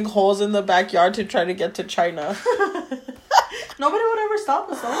to dig holes in the backyard to try to get to China. Nobody would ever stop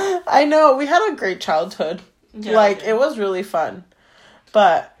us, though. I know. We had a great childhood. Yeah, it was really fun.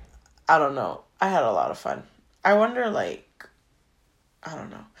 But, I don't know. I had a lot of fun. I wonder, I don't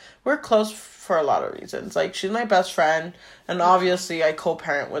know. We're close for a lot of reasons. Like, she's my best friend. And obviously, I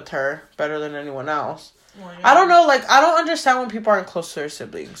co-parent with her better than anyone else. Well, yeah. I don't know. Like, I don't understand when people aren't close to their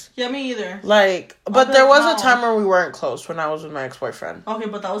siblings. Yeah, me either. Like, but there was a time where we weren't close when I was with my ex-boyfriend. Okay,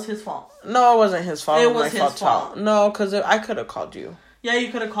 but that was his fault. No, it wasn't his fault. It was his fault. No, because I could have called you. Yeah,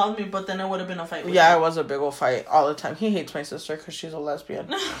 you could have called me, but then it would have been a fight with you. It was a big old fight all the time. He hates my sister because she's a lesbian.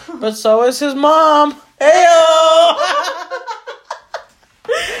 But so is his mom. Heyo!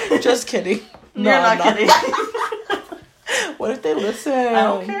 Just kidding. No, you're not kidding. What if they listen? I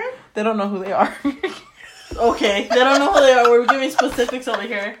don't care. They don't know who they are. Okay, they don't know who they are. We're giving specifics over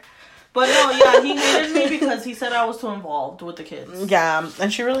here. But no, yeah, he hated me because he said I was too involved with the kids. Yeah,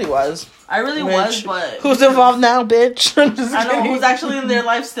 and she really was. I really was, but... Who's involved now, bitch? I know, who's actually in their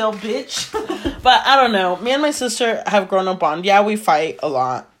life still, bitch. But I don't know. Me and my sister have grown a bond. Yeah, we fight a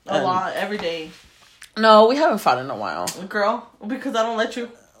lot. A lot, every day. No, we haven't fought in a while. Girl, because I don't let you.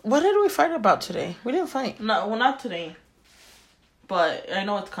 What did we fight about today? We didn't fight. No, well, not today. But I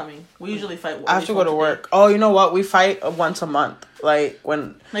know it's coming. We usually fight. I have to go to work. Oh, you know what? We fight once a month. Like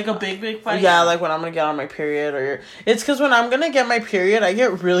when... Like a big fight? Yeah, like when I'm going to get on my period. It's because when I'm going to get my period, I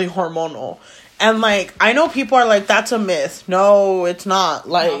get really hormonal. And like, I know people are like, that's a myth. No, it's not.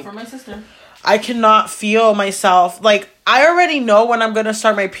 Like, not for my sister. I cannot feel myself. Like, I already know when I'm going to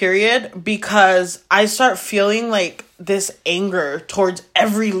start my period because I start feeling like this anger towards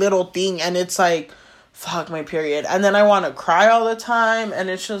every little thing. And it's like... Fuck my period. And then I want to cry all the time. And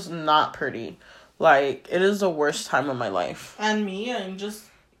it's just not pretty. Like, it is the worst time of my life. And me, I'm just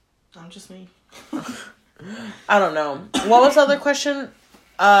me. I don't know. What was the other question?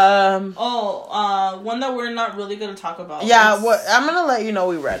 One that we're not really going to talk about. Yeah, I'm going to let you know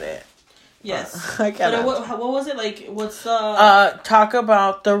we read it. Yes. I can't. What was it? Like, what's the... Talk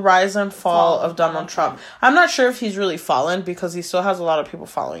about the rise and fall of Donald Trump. I'm not sure if he's really fallen because he still has a lot of people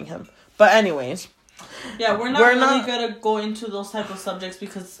following him. But anyways... Yeah, we're not gonna go into those type of subjects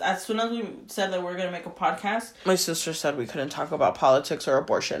because as soon as we said that we're gonna make a podcast, my sister said we couldn't talk about politics or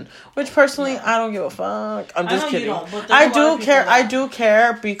abortion, which personally I don't give a fuck. I'm just kidding. I do care. I do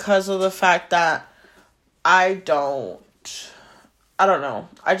care because of the fact that I don't know.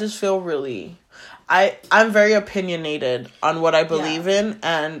 I just feel really. I'm very opinionated on what I believe in,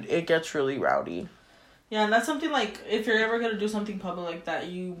 and it gets really rowdy. Yeah, and that's something like, if you're ever going to do something public like that,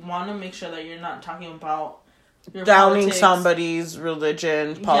 you want to make sure that you're not talking about your downing politics. Somebody's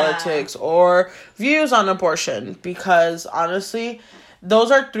religion, politics, or views on abortion. Because, honestly,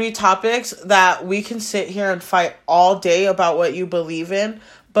 those are 3 topics that we can sit here and fight all day about what you believe in,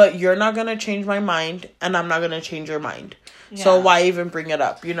 but you're not going to change my mind, and I'm not going to change your mind. Yeah. So why even bring it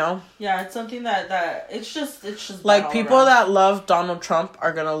up, you know? Yeah, it's something that it's just like, people that love Donald Trump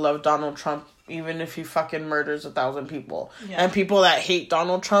are going to love Donald Trump even if he fucking murders 1,000 people. Yeah. And people that hate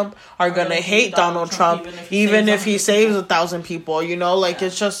Donald Trump are gonna hate Donald Trump even if he saves 1,000 people, you know? Like,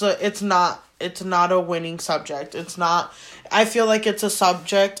 it's just it's not a winning subject. It's not... I feel like it's a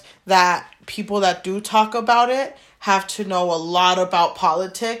subject that people that do talk about it have to know a lot about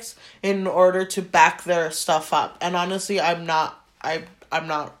politics in order to back their stuff up. And honestly, I'm not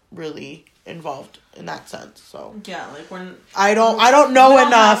really involved in that sense. So yeah, like when I don't know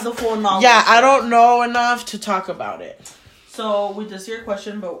enough. The full knowledge. Yeah, I don't know enough to talk about it. So we just your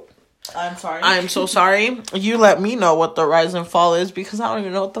question, but I'm sorry. I'm so sorry. You let me know what the rise and fall is because I don't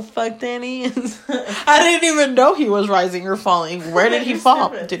even know what the fuck Danny is. I didn't even know he was rising or falling. Where did he fall?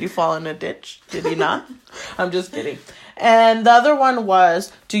 Stupid. Did he fall in a ditch? Did he not? I'm just kidding. And the other one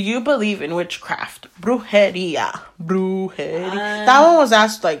was, do you believe in witchcraft? Brujeria. That one was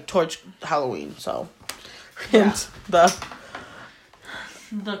asked like towards Halloween, so yeah.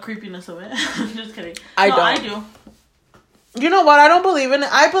 The creepiness of it. Just kidding. I do. You know what? I don't believe in it.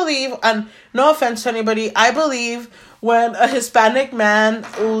 I believe, and no offense to anybody, I believe when a Hispanic man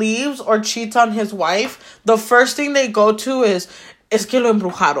leaves or cheats on his wife, the first thing they go to is que lo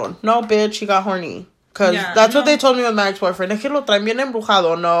embrujaron. No, bitch, he got horny. Because that's what they told me with my ex-boyfriend. Es que lo traen bien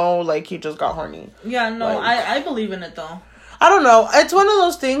embrujado. No, like, he just got horny. Yeah, no, like, I believe in it, though. I don't know. It's one of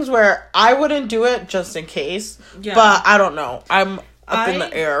those things where I wouldn't do it just in case. Yeah. But I don't know. I'm up in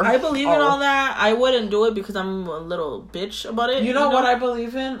the air. I believe in all that. I wouldn't do it because I'm a little bitch about it. You know what I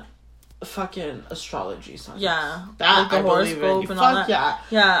believe in? Fucking astrology signs. Yeah. That like the I horoscope and all that. Yeah.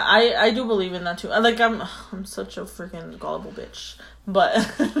 Yeah, I do believe in that too. Like, I'm such a freaking gullible bitch. But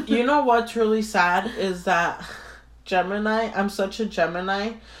you know what's really sad is that Gemini, I'm such a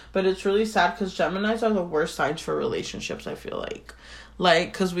Gemini, but it's really sad because Geminis are the worst signs for relationships, I feel like.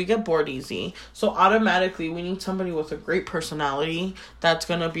 Like, because we get bored easy. So automatically we need somebody with a great personality that's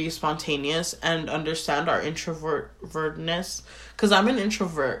going to be spontaneous and understand our introvertness. Because I'm an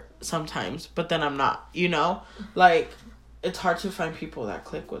introvert sometimes, but then I'm not, you know? Like, it's hard to find people that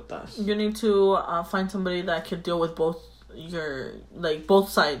click with us. You need to find somebody that could deal with both both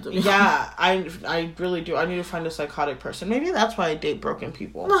sides. Yeah, I really do. I need to find a psychotic person. Maybe that's why I date broken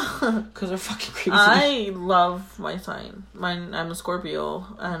people, because they're fucking crazy. I love my sign. I'm a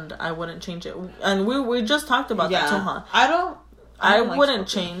Scorpio, and I wouldn't change it. And we just talked about that too, huh? I wouldn't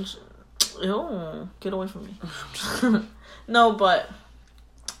change. Ew, get away from me. No, but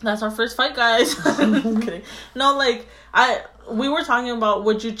that's our first fight, guys. I'm kidding. No, like we were talking about,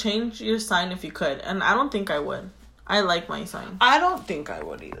 would you change your sign if you could? And I don't think I would. I like my sign. I don't think I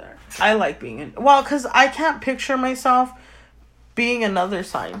would either. I like being in... Well, because I can't picture myself being another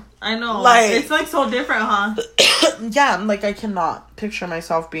sign. I know. Like, it's, like, so different, huh? Yeah, like, I cannot picture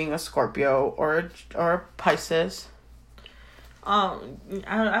myself being a Scorpio or a Pisces. I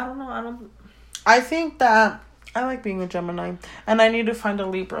don't know. I think that I like being a Gemini. And I need to find a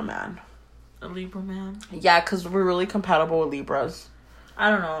Libra man. A Libra man? Yeah, because we're really compatible with Libras. I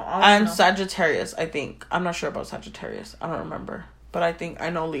don't know. And Sagittarius, I think. I'm not sure about Sagittarius. I don't remember. But I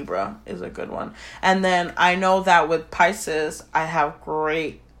know Libra is a good one. And then I know that with Pisces, I have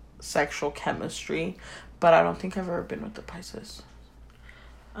great sexual chemistry. But I don't think I've ever been with the Pisces.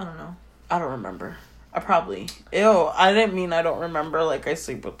 I don't know. I don't remember. I probably... Ew, I didn't mean I don't remember. Like, I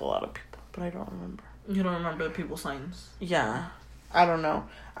sleep with a lot of people. But I don't remember. You don't remember the people's signs? Yeah. I don't know.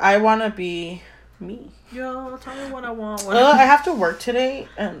 I want to be... me. Yo, tell me what I want. I have to work today,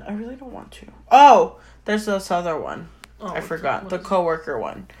 and I really don't want to. Oh, there's this other one. I forgot. The coworker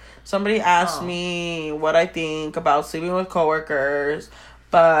one. Somebody asked me what I think about sleeping with coworkers,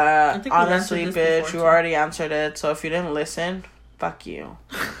 but honestly, bitch, you already answered it. So if you didn't listen, fuck you.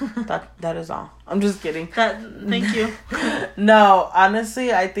 That is all. I'm just kidding. Thank you. No,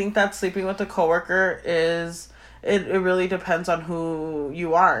 honestly, I think that sleeping with a coworker is... It really depends on who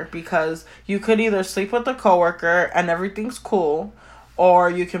you are, because you could either sleep with a coworker and everything's cool,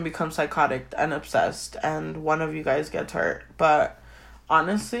 or you can become psychotic and obsessed and one of you guys gets hurt. But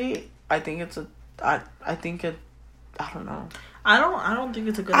honestly, I think I don't know. I don't think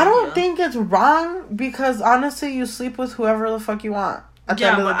it's a good idea. I don't think it's wrong, because honestly, you sleep with whoever the fuck you want.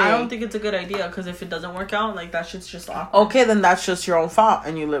 Yeah, but I don't think it's a good idea, because if it doesn't work out, like, that shit's just awkward. Okay, then that's just your own fault,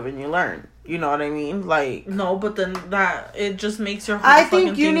 and you live and you learn. You know what I mean? Like... No, but then it just makes your whole I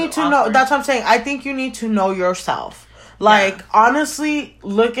think you need to know... That's what I'm saying. I think you need to know yourself. Like, honestly,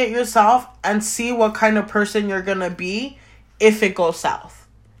 look at yourself and see what kind of person you're gonna be if it goes south.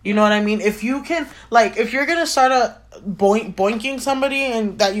 You know what I mean? If you can... Like, if you're gonna start boinking somebody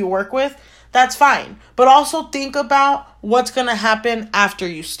and that you work with, that's fine. But also think about what's gonna happen after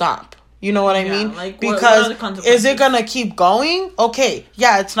you stop. You know what I mean? Like, because what is it gonna keep going? Okay,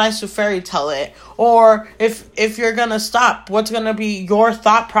 yeah, it's nice to fairy tale it. Or if you're gonna stop, what's gonna be your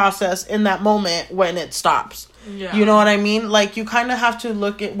thought process in that moment when it stops? Yeah. You know what I mean? Like, you kind of have to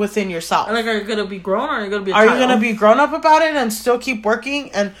look at within yourself. Like, are you gonna be grown or are you gonna be a child? Are you gonna be grown up about it and still keep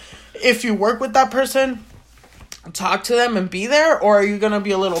working? And if you work with that person, talk to them and be there, or are you gonna be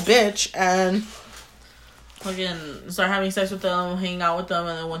a little bitch and fucking start having sex with them, hang out with them,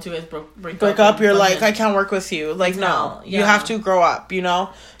 and then once you guys break up, you're like, I can't work with you. Like, no. You have to grow up, you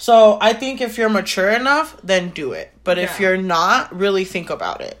know? So, I think if you're mature enough, then do it. But if you're not, really think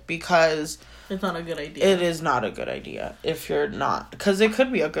about it, because... It's not a good idea. It is not a good idea if you're not. Because it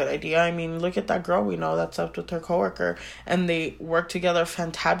could be a good idea. I mean, look at that girl we know that slept with her coworker, and they worked together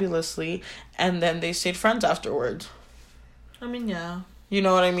fantabulously, and then they stayed friends afterwards. I mean, yeah. You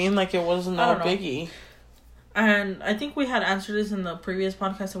know what I mean? Like, it wasn't no biggie. And I think we had answered this in the previous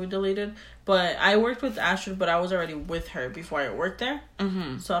podcast that we deleted. But I worked with Astrid, but I was already with her before I worked there.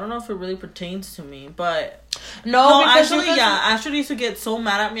 Mm-hmm. So I don't know if it really pertains to me. But no, actually, Astrid used to get so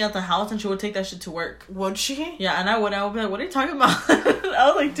mad at me at the house, and she would take that shit to work. Would she? Yeah, and I would be like, "What are you talking about?" I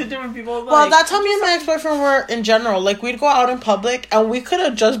was like, two different people. Well, that's how me and my ex-boyfriend were in general. Like, we'd go out in public, and we could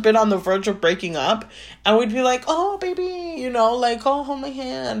have just been on the verge of breaking up, and we'd be like, "Oh, baby," you know, like, "Oh, hold my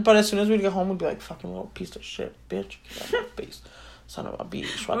hand." But as soon as we'd get home, we'd be like, "Fucking little piece of shit, bitch, get out of my face." Son of a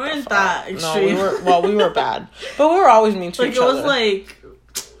bitch. We weren't that extreme. No, we were bad. But we were always mean to each other. Like, it was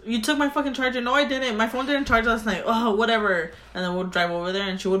like, you took my fucking charger. No, I didn't. My phone didn't charge last night. Oh, whatever. And then we'll drive over there,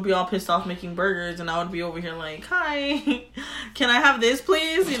 and she would be all pissed off making burgers, and I would be over here like, "Hi, can I have this,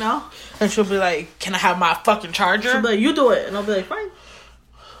 please?" You know? And she'll be like, "Can I have my fucking charger?" She'll be like, "You do it." And I'll be like, "Fine."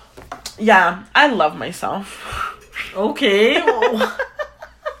 Yeah, I love myself. Okay.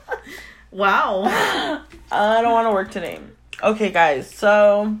 Wow. I don't want to work today. Okay, guys,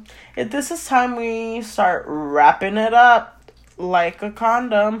 so this is time we start wrapping it up like a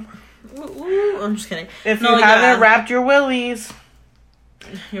condom. Ooh, I'm just kidding. If you haven't wrapped your willies,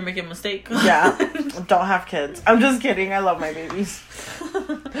 you're making a mistake. Yeah, don't have kids. I'm just kidding. I love my babies.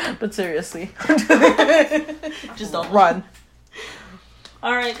 But seriously. Just don't. Run.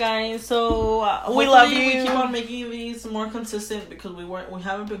 Alright, guys, so we love you. We keep on making these more consistent because we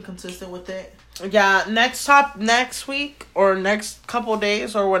haven't been consistent with it. Yeah, next week or next couple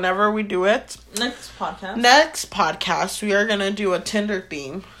days or whenever we do it. Next podcast, we are gonna do a Tinder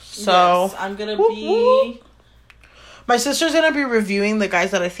theme. So yes, I'm gonna be. My sister's gonna be reviewing the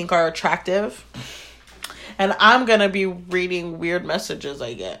guys that I think are attractive, and I'm gonna be reading weird messages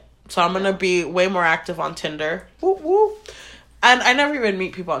I get. So I'm gonna be way more active on Tinder. Woo woo. And I never even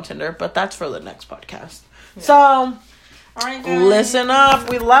meet people on Tinder, but that's for the next podcast. Yeah. So. All right, guys. Listen up.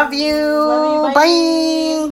 We love you. Love you. Bye. Bye.